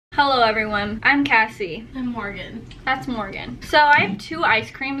Hello everyone, I'm Cassie. I'm Morgan. That's Morgan. So I have 2 ice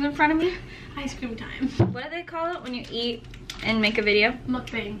creams in front of me. Ice cream time. What do they call it when you eat and make a video?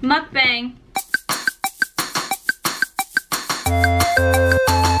 Mukbang. Mukbang.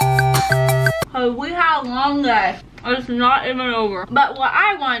 Oh, we had a long day. It's not even over. But what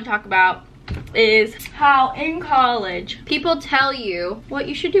I want to talk about is how in college people tell you what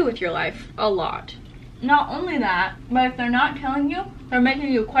you should do with your life a lot. Not only that, but if they're not telling you, they're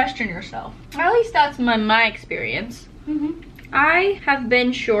making you question yourself. At least that's my experience. I have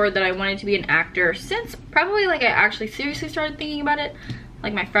been sure that I wanted to be an actor since probably like I actually seriously started thinking about it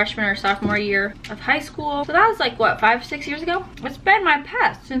like my freshman or sophomore year of high school. So that was like what, 5-6 years ago? It's been my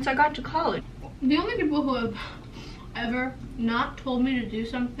past since I got to college. The only people who have ever not told me to do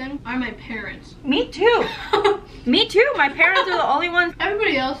something are my parents. Me too. Me too. My parents are the only ones.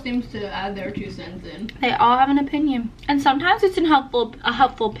 Everybody else seems to add their 2 cents in. They all have an opinion, and sometimes it's a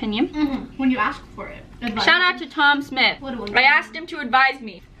helpful opinion. When you ask for it. Shout out to Tom Smith. I asked him to advise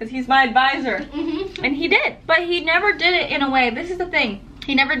me because he's my advisor, and he did. But he never did it in a way. This is the thing.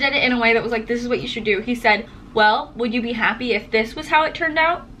 He never did it in a way that was like, this is what you should do. He said, well, would you be happy if this was how it turned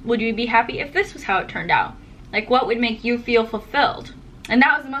out? Would you be happy if this was how it turned out? Like, what would make you feel fulfilled? And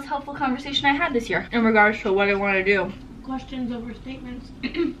that was the most helpful conversation I had this year in regards to what I want to do. Questions over statements.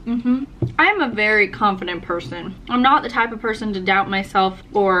 I'm a very confident person. I'm not the type of person to doubt myself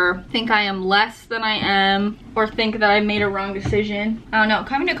or think I am less than I am or think that I made a wrong decision. I don't know.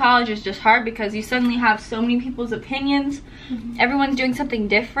 Coming to college is just hard because you suddenly have so many people's opinions. Everyone's doing something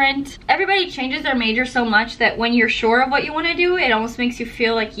different. Everybody changes their major so much that when you're sure of what you want to do, it almost makes you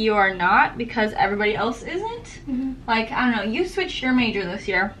feel like you are not because everybody else isn't. Like, I don't know, you switched your major this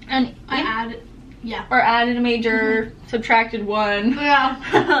year and I added, or added a major, subtracted 1.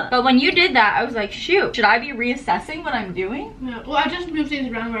 Yeah. But when you did that, I was like, shoot, should I be reassessing what I'm doing? Yeah. Well, I just moved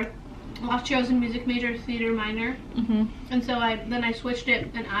things around where last year I was in music major, theater minor. And so then I switched it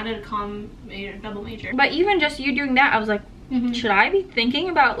and added a comm major, double major. But even just you doing that, I was like, should I be thinking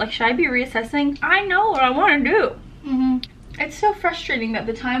about, like, should I be reassessing? I know what I want to do. It's so frustrating that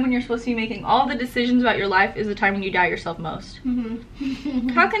the time when you're supposed to be making all the decisions about your life is the time when you doubt yourself most.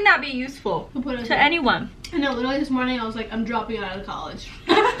 How can that be useful to anyone? I know, literally this morning I was like, I'm dropping out of college.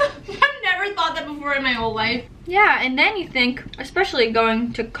 I've never thought that before in my whole life. Yeah, and then you think, especially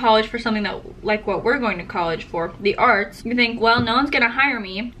going to college for something that, like what we're going to college for, the arts, you think, well, no one's gonna hire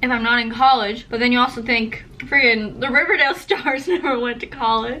me if I'm not in college. But then you also think, friggin' the Riverdale stars never went to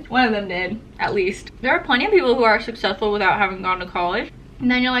college. One of them did, at least. There are plenty of people who are successful without having gone to college. And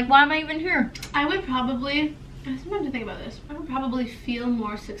then you're like, why am I even here? I would probably, I sometimes to think about this, I would probably feel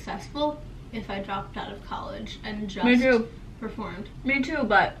more successful if I dropped out of college and just performed. Me too,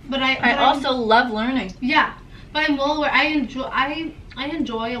 but I also love learning. Yeah, but I'm well aware. I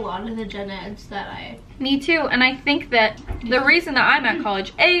enjoy a lot of the gen eds that I. Me too, and I think that the reason that I'm at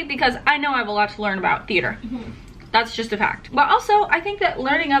college, A, because I know I have a lot to learn about theater. That's just a fact. But also, I think that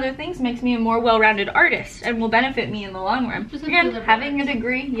learning other things makes me a more well-rounded artist and will benefit me in the long run. Again, having a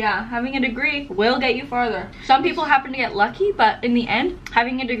degree, will get you farther. Some people happen to get lucky, but in the end,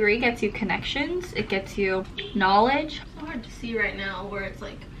 having a degree gets you connections, it gets you knowledge. It's so hard to see right now where it's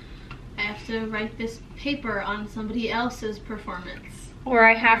like, I have to write this paper on somebody else's performance. Or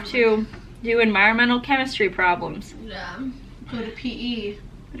I have to do environmental chemistry problems. Yeah, go to PE.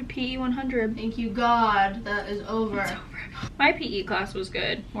 Go to PE 100. Thank you God, that is over. It's over. My PE class was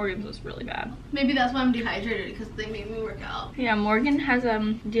good. Morgan's was really bad. Maybe that's why I'm dehydrated, because they made me work out. Yeah, Morgan has a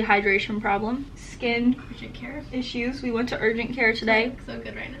dehydration problem. Skin urgent care issues. We went to urgent care today. So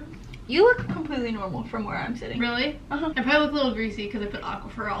good right now. You look completely normal from where I'm sitting. Really? I probably look a little greasy because I put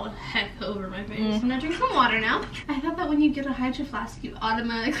Aquaphor all the heck over my face. I'm gonna drink some water now. I thought that when you get a Hydro Flask, you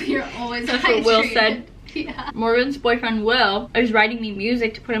automatically, you're always That's hydrated. what Will said. Yeah. Morgan's boyfriend Will is writing me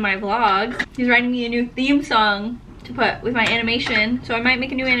music to put in my vlogs. He's writing me a new theme song to put with my animation, so I might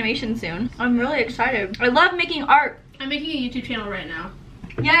make a new animation soon. I'm really excited. I love making art. I'm making a YouTube channel right now.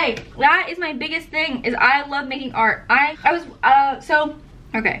 Yay! That is my biggest thing, is I love making art.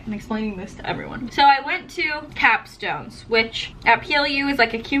 Okay, I'm explaining this to everyone. So I went to Capstones, which at PLU is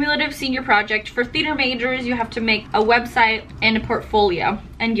like a cumulative senior project. For theater majors, you have to make a website and a portfolio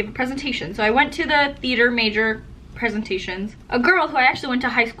and give a presentation. So I went to the theater major presentations. A girl who I actually went to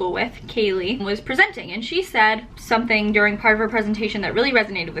high school with, Kaylee, was presenting, and she said something during part of her presentation that really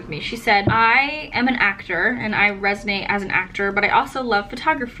resonated with me. She said, I am an actor and I resonate as an actor, but I also love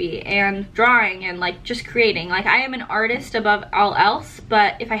photography and drawing and like just creating. Like, I am an artist above all else,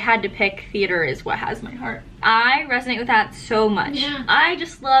 but if I had to pick, theater is what has my heart. I resonate with that so much. Yeah. I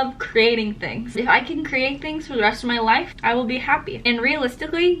just love creating things. If I can create things for the rest of my life, I will be happy. And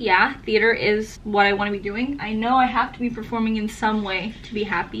realistically, yeah, theater is what I want to be doing. I know I have to be performing in some way to be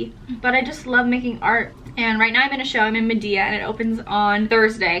happy, but I just love making art. And right now I'm in a show. I'm in Medea, and it opens on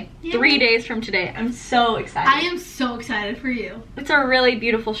Thursday, 3 days from today. I'm so excited. I am so excited for you. It's a really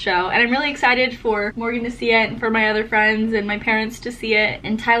beautiful show, and I'm really excited for Morgan to see it, and for my other friends and my parents to see it.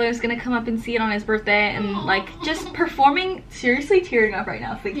 And Tyler's gonna come up and see it on his birthday, and like just performing, seriously tearing up right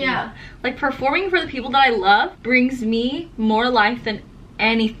now thinking about, like, performing for the people that I love brings me more life than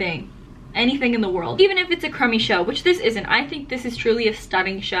anything in the world. Even if it's a crummy show, which this isn't. I think this is truly a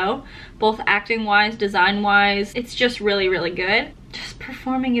stunning show, both acting wise, design wise. It's just really, really good. Just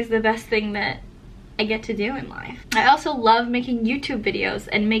performing is the best thing that I get to do in life. I also love making YouTube videos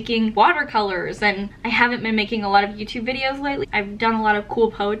and making watercolors, and I haven't been making a lot of YouTube videos lately. I've done a lot of cool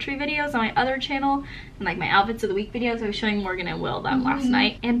poetry videos on my other channel, and like my outfits of the week videos. I was showing Morgan and Will them last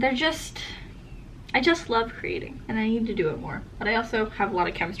night, and they're just, I just love creating, and I need to do it more. But I also have a lot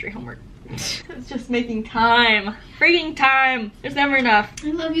of chemistry homework. It's just making time. Freaking time. There's never enough.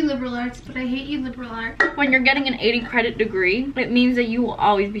 I love you liberal arts, but I hate you liberal art. When you're getting an 80 credit degree, it means that you will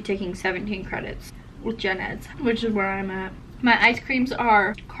always be taking 17 credits with gen eds, which is where I'm at. My ice creams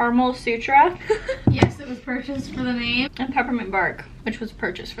are Caramel Sutra. Yes, it was purchased for the name. And Peppermint Bark, which was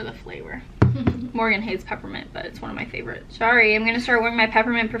purchased for the flavor. Morgan hates peppermint, but it's one of my favorites. Sorry, I'm gonna start wearing my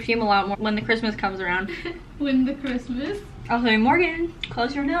peppermint perfume a lot more when the Christmas comes around. When the Christmas? I'll say, Morgan,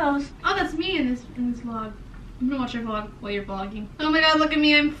 close your nose. Oh, that's me in this vlog. I'm gonna watch your vlog while you're vlogging. Oh my god, look at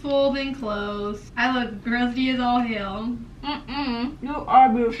me, I'm folding clothes. I look grungy as all hell. You are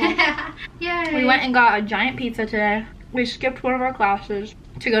beautiful. Yay. We went and got a giant pizza today. We skipped one of our classes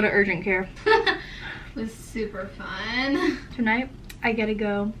to go to urgent care. It was super fun. Tonight, I get to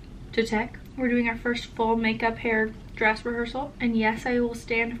go to tech. We're doing our first full makeup, hair, dress rehearsal. And yes, I will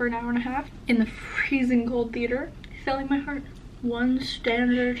stand for an hour and a half in the freezing cold theater, filling my heart one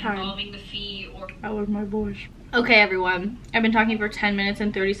stand at a time. Involving the fee or... That was my voice. Okay, everyone. I've been talking for 10 minutes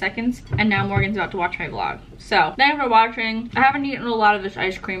and 30 seconds, and now Morgan's about to watch my vlog. So, thank you for watching. I haven't eaten a lot of this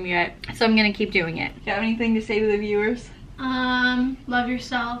ice cream yet, so I'm gonna keep doing it. Do you have anything to say to the viewers? Love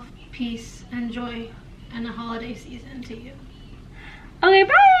yourself, peace, and joy, and a holiday season to you. Okay,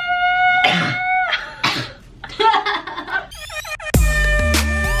 bye!